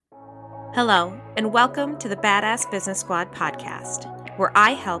Hello, and welcome to the Badass Business Squad podcast, where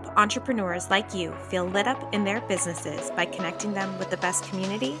I help entrepreneurs like you feel lit up in their businesses by connecting them with the best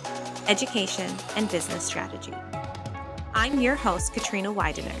community, education, and business strategy. I'm your host, Katrina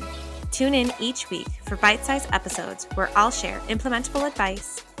Widener. Tune in each week for bite-sized episodes where I'll share implementable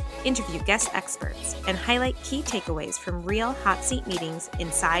advice, interview guest experts, and highlight key takeaways from real hot seat meetings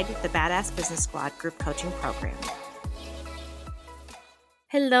inside the Badass Business Squad group coaching program.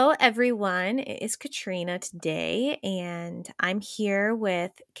 Hello, everyone. It is Katrina today, and I'm here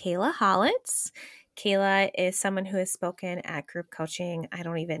with Kayla Hollitz. Kayla is someone who has spoken at group coaching, I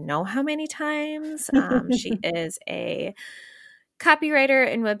don't even know how many times. She is a copywriter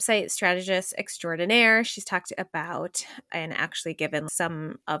and website strategist extraordinaire. She's talked about and actually given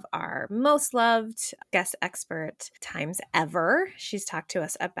some of our most loved guest expert times ever. She's talked to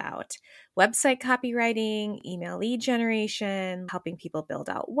us about website copywriting, email lead generation, helping people build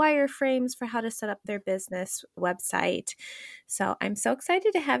out wireframes for how to set up their business website. So I'm so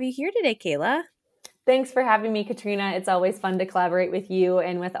excited to have you here today, Kayla. Thanks for having me, Katrina. It's always fun to collaborate with you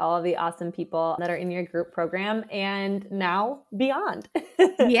and with all of the awesome people that are in your group program and now beyond.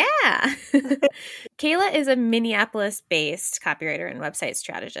 Yeah. Kayla is a Minneapolis-based copywriter and website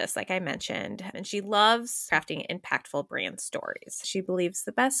strategist, like I mentioned, and she loves crafting impactful brand stories. She believes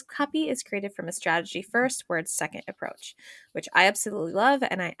the best copy is created from a strategy first, words second approach, which I absolutely love.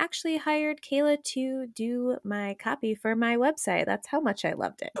 And I actually hired Kayla to do my copy for my website. That's how much I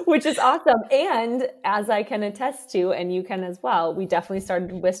loved it. Which is awesome. And as I can attest to, and you can as well, we definitely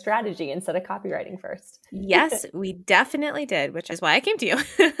started with strategy instead of copywriting first. Yes, we definitely did, which is why I came to you.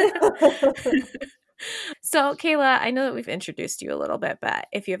 So, Kayla, I know that we've introduced you a little bit, but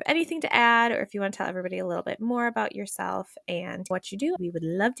if you have anything to add or if you want to tell everybody a little bit more about yourself and what you do, we would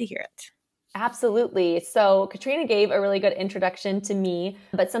love to hear it. Absolutely. So Katrina gave a really good introduction to me,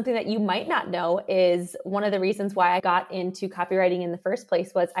 but something that you might not know is one of the reasons why I got into copywriting in the first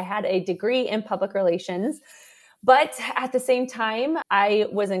place was I had a degree in public relations. But at the same time, I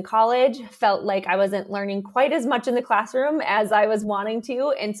was in college, felt like I wasn't learning quite as much in the classroom as I was wanting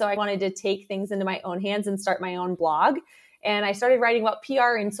to. And so I wanted to take things into my own hands and start my own blog. And I started writing about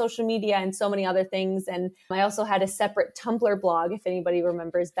PR and social media and so many other things. And I also had a separate Tumblr blog, if anybody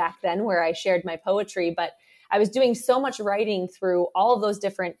remembers back then, where I shared my poetry. But I was doing so much writing through all of those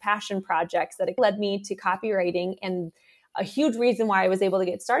different passion projects that it led me to copywriting. And a huge reason why I was able to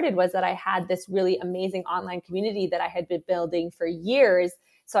get started was that I had this really amazing online community that I had been building for years.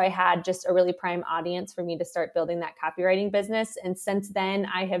 So I had just a really prime audience for me to start building that copywriting business. And since then,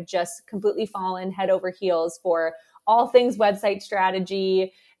 I have just completely fallen head over heels for all things website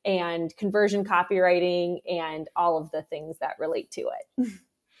strategy and conversion copywriting and all of the things that relate to it.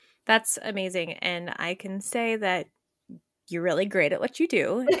 That's amazing. And I can say that you're really great at what you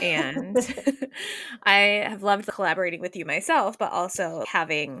do. And I have loved collaborating with you myself, but also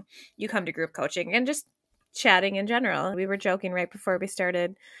having you come to group coaching and just chatting in general. We were joking right before we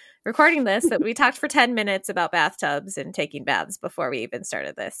started recording this that we talked for 10 minutes about bathtubs and taking baths before we even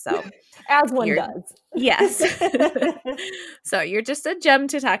started this. So as one does. Yes. So you're just a gem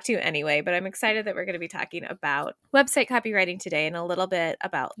to talk to anyway, but I'm excited that we're going to be talking about website copywriting today and a little bit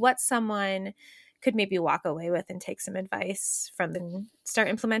about what someone could maybe walk away with and take some advice from and start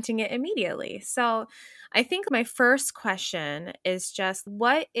implementing it immediately. So I think my first question is just,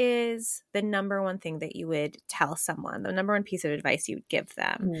 what is the number one thing that you would tell someone, the number one piece of advice you would give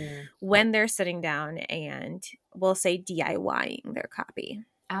them when they're sitting down and we'll say DIYing their copy?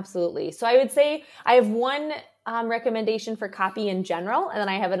 Absolutely. So I would say I have one recommendation for copy in general, and then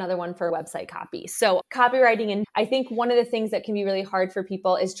I have another one for website copy. So copywriting, and I think one of the things that can be really hard for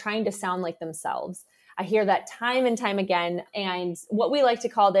people is trying to sound like themselves. I hear that time and time again. And what we like to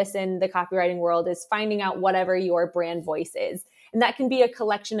call this in the copywriting world is finding out whatever your brand voice is. And that can be a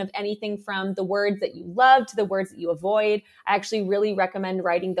collection of anything from the words that you love to the words that you avoid. I actually really recommend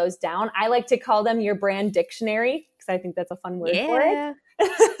writing those down. I like to call them your brand dictionary because I think that's a fun word for it.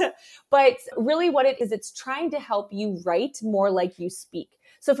 But really what it is, it's trying to help you write more like you speak.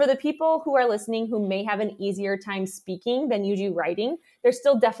 So for the people who are listening who may have an easier time speaking than you do writing, there's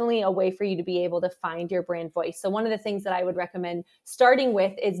still definitely a way for you to be able to find your brand voice. So one of the things that I would recommend starting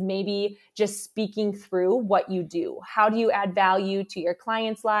with is maybe just speaking through what you do. How do you add value to your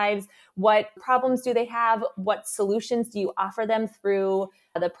clients' lives? What problems do they have? What solutions do you offer them through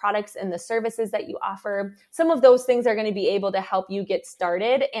the products and the services that you offer? Some of those things are going to be able to help you get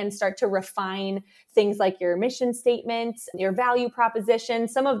started and start to refine things like your mission statement, your value proposition,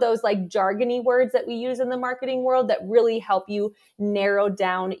 some of those like jargony words that we use in the marketing world that really help you narrow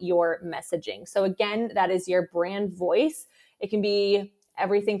down your messaging. So again, that is your brand voice. It can be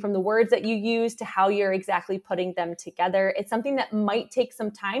everything from the words that you use to how you're exactly putting them together. It's something that might take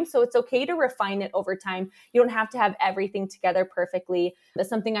some time, so it's okay to refine it over time. You don't have to have everything together perfectly. But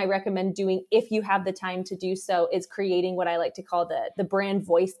something I recommend doing if you have the time to do so is creating what I like to call the brand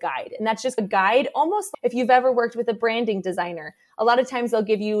voice guide. And that's just a guide, almost if you've ever worked with a branding designer. A lot of times they'll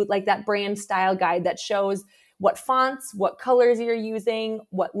give you like that brand style guide that shows what fonts, what colors you're using,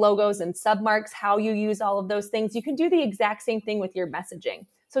 what logos and submarks, how you use all of those things. You can do the exact same thing with your messaging.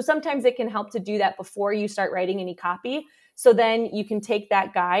 So sometimes it can help to do that before you start writing any copy. So then you can take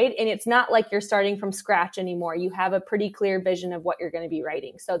that guide and it's not like you're starting from scratch anymore. You have a pretty clear vision of what you're going to be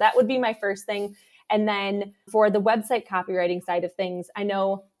writing. So that would be my first thing. And then for the website copywriting side of things, I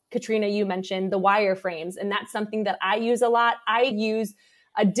know, Katrina, you mentioned the wireframes, and that's something that I use a lot. I use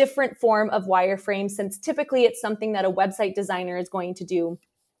a different form of wireframe since typically it's something that a website designer is going to do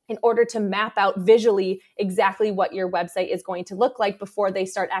in order to map out visually exactly what your website is going to look like before they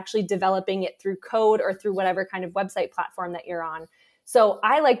start actually developing it through code or through whatever kind of website platform that you're on. So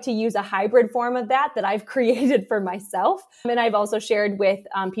I like to use a hybrid form of that I've created for myself. And I've also shared with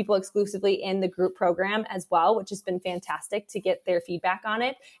people exclusively in the group program as well, which has been fantastic to get their feedback on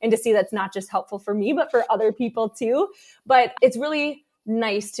it and to see that's not just helpful for me, but for other people too. But it's really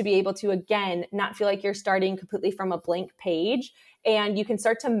nice to be able to, again, not feel like you're starting completely from a blank page. And you can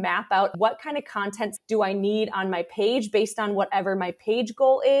start to map out what kind of content do I need on my page based on whatever my page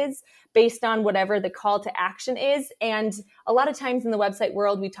goal is, based on whatever the call to action is. And a lot of times in the website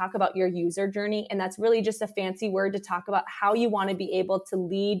world, we talk about your user journey, and that's really just a fancy word to talk about how you want to be able to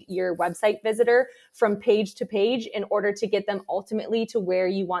lead your website visitor from page to page in order to get them ultimately to where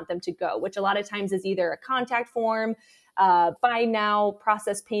you want them to go, which a lot of times is either a contact form, buy now,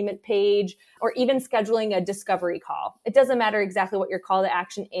 process payment page, or even scheduling a discovery call. It doesn't matter exactly what your call to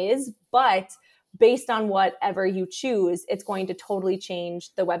action is, but based on whatever you choose, it's going to totally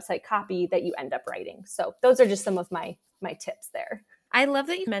change the website copy that you end up writing. So those are just some of my tips there. I love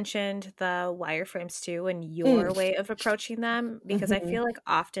that you mentioned the wireframes too and your way of approaching them, because I feel like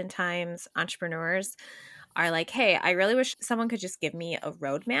oftentimes entrepreneurs are like, hey, I really wish someone could just give me a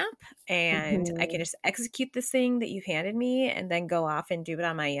roadmap and I can just execute this thing that you handed me and then go off and do it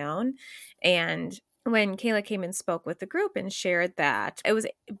on my own. And when Kayla came and spoke with the group and shared that, it was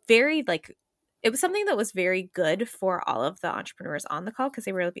very it was something that was very good for all of the entrepreneurs on the call, because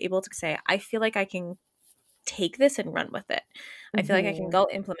they were able to say, I feel like I can take this and run with it. I feel like I can go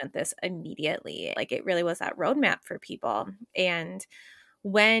implement this immediately. Like, it really was that roadmap for people. And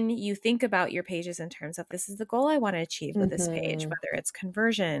when you think about your pages in terms of, this is the goal I want to achieve with this page, whether it's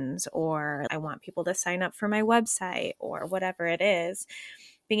conversions or I want people to sign up for my website or whatever it is,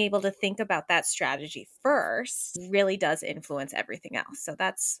 being able to think about that strategy first really does influence everything else. So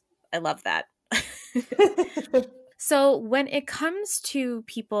I love that. So when it comes to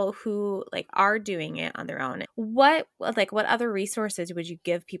people who are doing it on their own, what other resources would you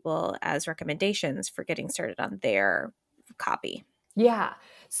give people as recommendations for getting started on their copy? Yeah.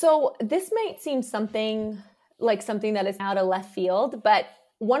 So this might seem something that is out of left field, but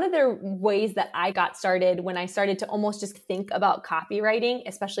one of the ways that I got started when I started to almost just think about copywriting,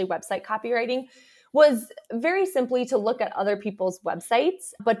 especially website copywriting, was very simply to look at other people's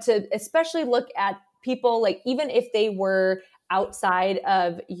websites, but to especially look at people, even if they were outside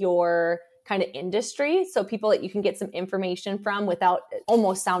of your kind of industry. So people that you can get some information from without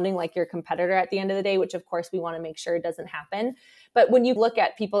almost sounding like your competitor at the end of the day, which of course we want to make sure it doesn't happen. But when you look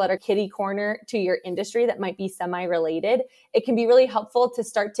at people that are kitty corner to your industry that might be semi-related, it can be really helpful to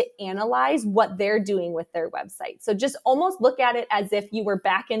start to analyze what they're doing with their website. So just almost look at it as if you were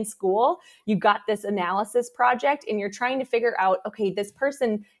back in school, you got this analysis project and you're trying to figure out, okay, this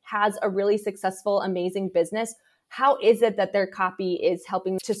person has a really successful, amazing business. How is it that their copy is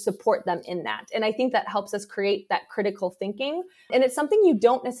helping to support them in that? And I think that helps us create that critical thinking. And it's something you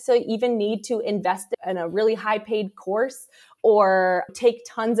don't necessarily even need to invest in a really high paid course or take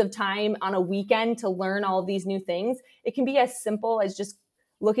tons of time on a weekend to learn all of these new things. It can be as simple as just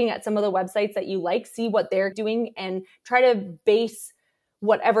looking at some of the websites that you like, see what they're doing, and try to base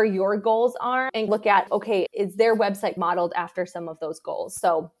whatever your goals are and look at, okay, is their website modeled after some of those goals?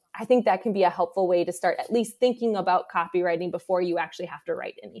 So I think that can be a helpful way to start at least thinking about copywriting before you actually have to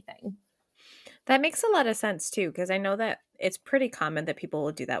write anything. That makes a lot of sense too, because I know that it's pretty common that people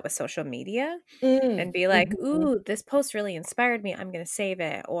will do that with social media and be like, ooh, this post really inspired me, I'm going to save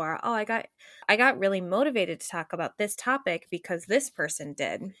it. Or, oh, I got really motivated to talk about this topic because this person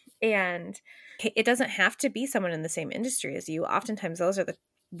did. And it doesn't have to be someone in the same industry as you. Oftentimes those are the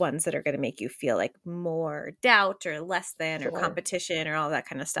ones that are going to make you feel like more doubt or less than or Sure. competition or all that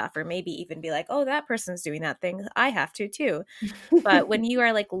kind of stuff, or maybe even be like, oh, that person's doing that thing, I have to too. But when you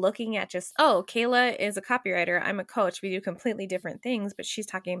are like looking at just, oh, Kayla is a copywriter, I'm a coach, we do completely different things, but she's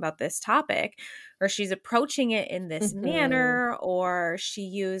talking about this topic, or she's approaching it in this manner, or she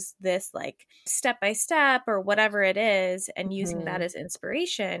used this like step by step or whatever it is, and using that as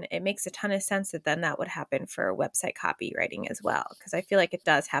inspiration, it makes a ton of sense that then that would happen for website copywriting as well. Because I feel like it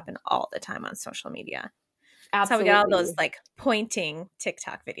does happen all the time on social media. That's how we got all those like pointing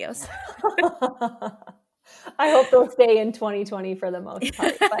TikTok videos. I hope they'll stay in 2020 for the most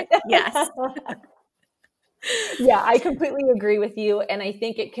part. But yes. Yeah, I completely agree with you. And I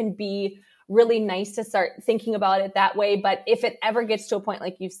think it can be really nice to start thinking about it that way. But if it ever gets to a point,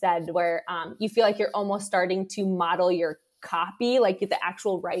 like you said, where you feel like you're almost starting to model your copy, like the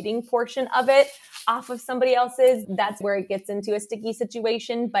actual writing portion of it off of somebody else's, that's where it gets into a sticky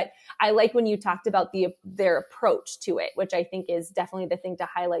situation. But I like when you talked about their approach to it, which I think is definitely the thing to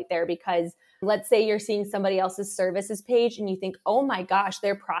highlight there, because let's say you're seeing somebody else's services page and you think, oh my gosh,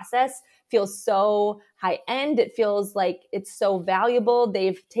 their process feels so high end. It feels like it's so valuable.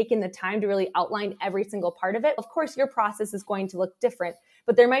 They've taken the time to really outline every single part of it. Of course, your process is going to look different,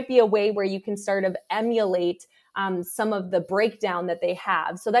 but there might be a way where you can sort of emulate some of the breakdown that they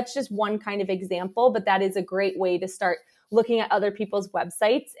have. So that's just one kind of example, but that is a great way to start looking at other people's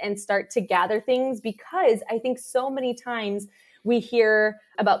websites and start to gather things, because I think so many times we hear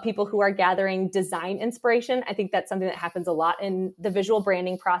about people who are gathering design inspiration. I think that's something that happens a lot in the visual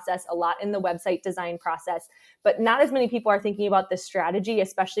branding process, a lot in the website design process, but not as many people are thinking about the strategy,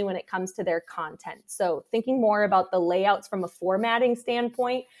 especially when it comes to their content. So thinking more about the layouts from a formatting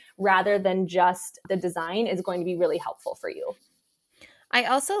standpoint rather than just the design is going to be really helpful for you. I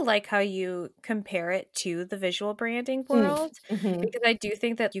also like how you compare it to the visual branding world, because I do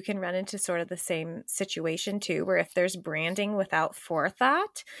think that you can run into sort of the same situation too, where if there's branding without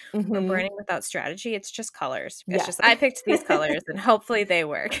forethought or branding without strategy, it's just colors. It's just, I picked these colors and hopefully they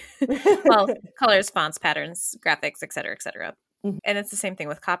work. Well, colors, fonts, patterns, graphics, et cetera, et cetera. And it's the same thing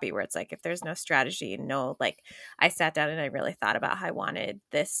with copy, where it's like, if there's no strategy, no, like I sat down and I really thought about how I wanted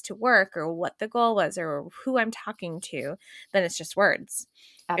this to work or what the goal was or who I'm talking to, then it's just words.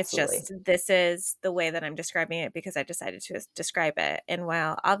 Absolutely. It's just, this is the way that I'm describing it because I decided to describe it. And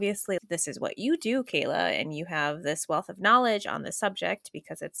while obviously this is what you do, Kayla, and you have this wealth of knowledge on this subject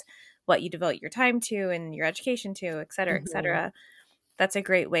because it's what you devote your time to and your education to, et cetera, that's a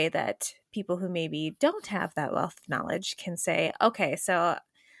great way that people who maybe don't have that wealth of knowledge can say, okay, so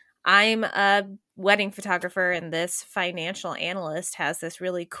I'm a wedding photographer and this financial analyst has this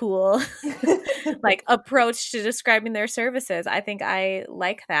really cool like approach to describing their services. I think I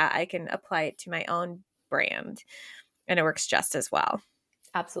like that. I can apply it to my own brand and it works just as well.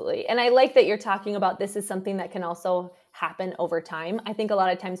 Absolutely. And I like that you're talking about this is something that can also happen over time. I think a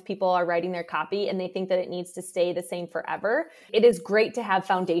lot of times people are writing their copy and they think that it needs to stay the same forever. It is great to have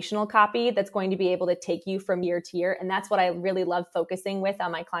foundational copy that's going to be able to take you from year to year. And that's what I really love focusing with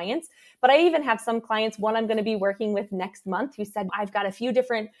on my clients. But I even have some clients, one I'm going to be working with next month, who said, I've got a few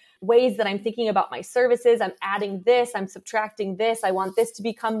different ways that I'm thinking about my services. I'm adding this, I'm subtracting this. I want this to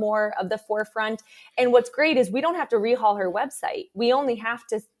become more of the forefront. And what's great is we don't have to rehaul her website. We only have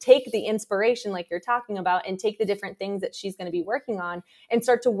to take the inspiration like you're talking about and take the different things that she's going to be working on and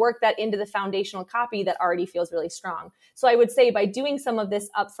start to work that into the foundational copy that already feels really strong. So I would say by doing some of this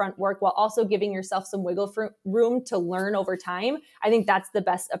upfront work while also giving yourself some wiggle room to learn over time, I think that's the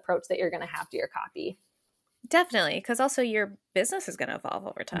best approach that you're going to have to your copy. Definitely, because also your business is going to evolve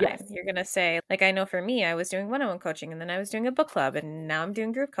over time. Yes. You're going to say, like, I know for me, I was doing one-on-one coaching and then I was doing a book club and now I'm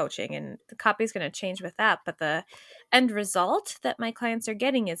doing group coaching and the copy is going to change with that. But the end result that my clients are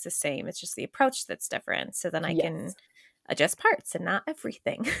getting is the same. It's just the approach that's different. So then I can adjust parts and not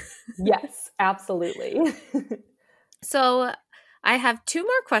everything. Yes, absolutely. So I have two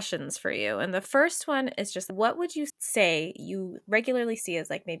more questions for you. And the first one is just, what would you say you regularly see as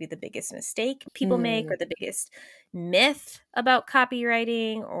like maybe the biggest mistake people make or the biggest myth about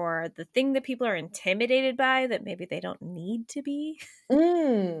copywriting or the thing that people are intimidated by that maybe they don't need to be?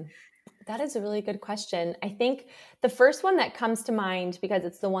 That is a really good question. I think the first one that comes to mind, because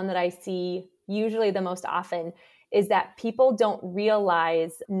it's the one that I see usually the most often, is that people don't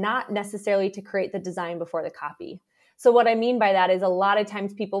realize not necessarily to create the design before the copy. So what I mean by that is a lot of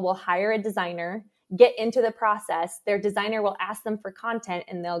times people will hire a designer, get into the process, their designer will ask them for content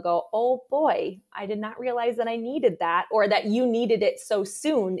and they'll go, oh boy, I did not realize that I needed that or that you needed it so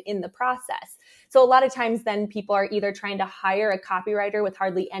soon in the process. So a lot of times then people are either trying to hire a copywriter with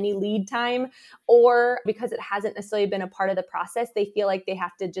hardly any lead time, or because it hasn't necessarily been a part of the process, they feel like they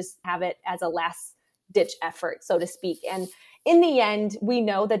have to just have it as a last ditch effort, so to speak. And in the end, we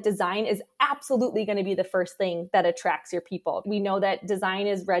know that design is absolutely going to be the first thing that attracts your people. We know that design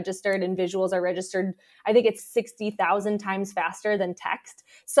is registered and visuals are registered. I think it's 60,000 times faster than text.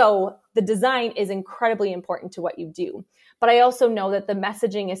 So the design is incredibly important to what you do. But I also know that the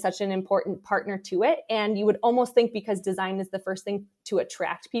messaging is such an important partner to it. And you would almost think because design is the first thing to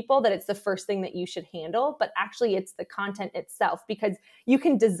attract people, that it's the first thing that you should handle. But actually, it's the content itself, because you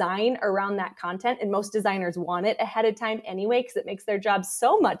can design around that content. And most designers want it ahead of time anyway, because it makes their job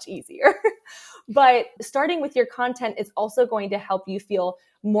so much easier. But starting with your content is also going to help you feel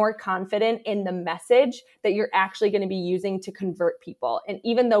more confident in the message that you're actually going to be using to convert people. And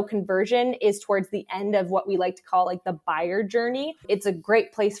even though conversion is towards the end of what we like to call like the buyer journey, it's a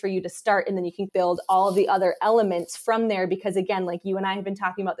great place for you to start. And then you can build all of the other elements from there, because again, like you and I have been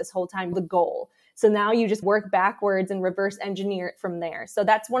talking about this whole time, the goal. So now you just work backwards and reverse engineer it from there. So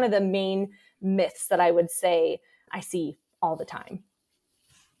that's one of the main myths that I would say I see all the time.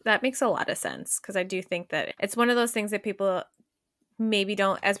 That makes a lot of sense, because I do think that it's one of those things that people maybe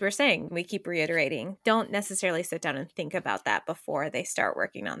don't, as we're saying, we keep reiterating, don't necessarily sit down and think about that before they start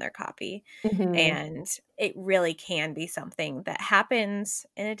working on their copy. Mm-hmm. And it really can be something that happens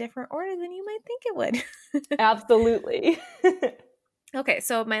in a different order than you might think it would. Absolutely. Okay,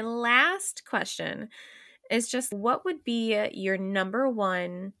 so my last question is just, what would be your number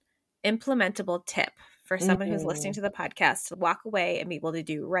one implementable tip for someone who's listening to the podcast to walk away and be able to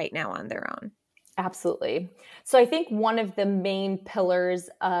do right now on their own? Absolutely. So I think one of the main pillars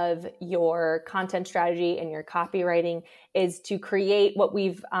of your content strategy and your copywriting is to create what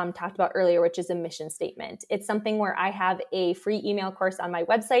we've talked about earlier, which is a mission statement. It's something where I have a free email course on my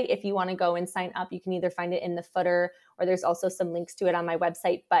website. If you want to go and sign up, you can either find it in the footer, or there's also some links to it on my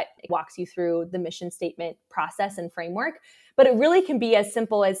website, but it walks you through the mission statement process and framework. But it really can be as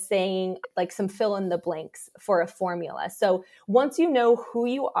simple as saying like some fill in the blanks for a formula. So once you know who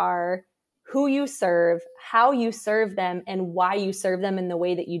you are, who you serve, how you serve them, and why you serve them in the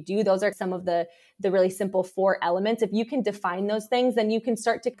way that you do, those are some of the really simple 4 elements. If you can define those things, then you can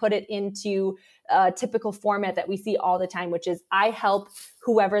start to put it into a typical format that we see all the time, which is I help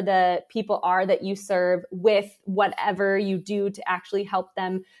whoever the people are that you serve with whatever you do to actually help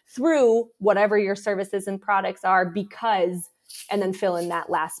them through whatever your services and products are, because, and then fill in that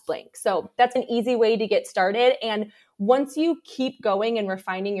last blank. So that's an easy way to get started. And once you keep going and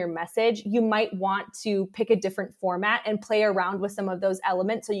refining your message, you might want to pick a different format and play around with some of those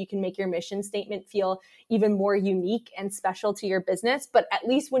elements so you can make your mission statement feel even more unique and special to your business. But at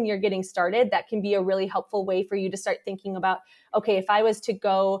least when you're getting started, that can be a really helpful way for you to start thinking about, okay, if I was to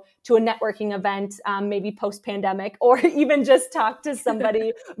go to a networking event, maybe post-pandemic, or even just talk to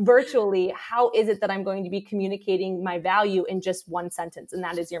somebody virtually, how is it that I'm going to be communicating my value in just one sentence? And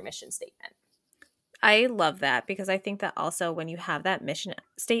that is your mission statement. I love that, because I think that also when you have that mission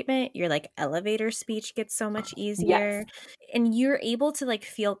statement, your like elevator speech gets so much easier. Yes. And you're able to like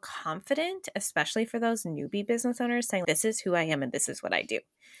feel confident, especially for those newbie business owners, saying, this is who I am and this is what I do.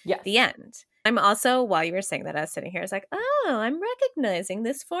 Yeah. The end. I'm also, while you were saying that, I was sitting here, I was like, oh, I'm recognizing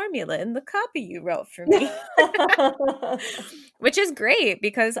this formula in the copy you wrote for me. Which is great,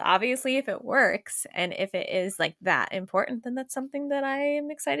 because obviously if it works and if it is like that important, then that's something that I am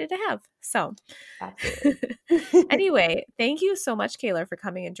excited to have. So anyway, thank you so much, Kayla, for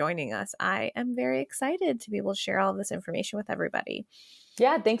coming and joining us. I am very excited to be able to share all of this information with everybody.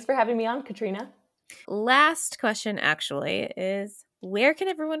 Yeah, thanks for having me on, Katrina. Last question actually is, where can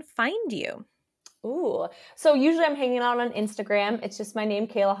everyone find you? Ooh, so usually I'm hanging out on Instagram. It's just my name,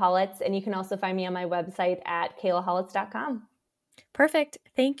 Kayla Holitz. And you can also find me on my website at kaylaholitz.com. Perfect.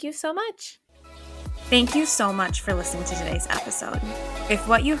 Thank you so much. Thank you so much for listening to today's episode. If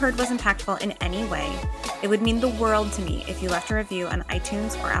what you heard was impactful in any way, it would mean the world to me if you left a review on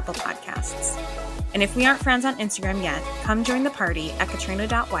iTunes or Apple Podcasts. And if we aren't friends on Instagram yet, come join the party at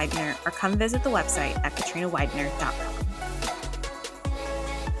katrina.widener or come visit the website at katrinawidener.com.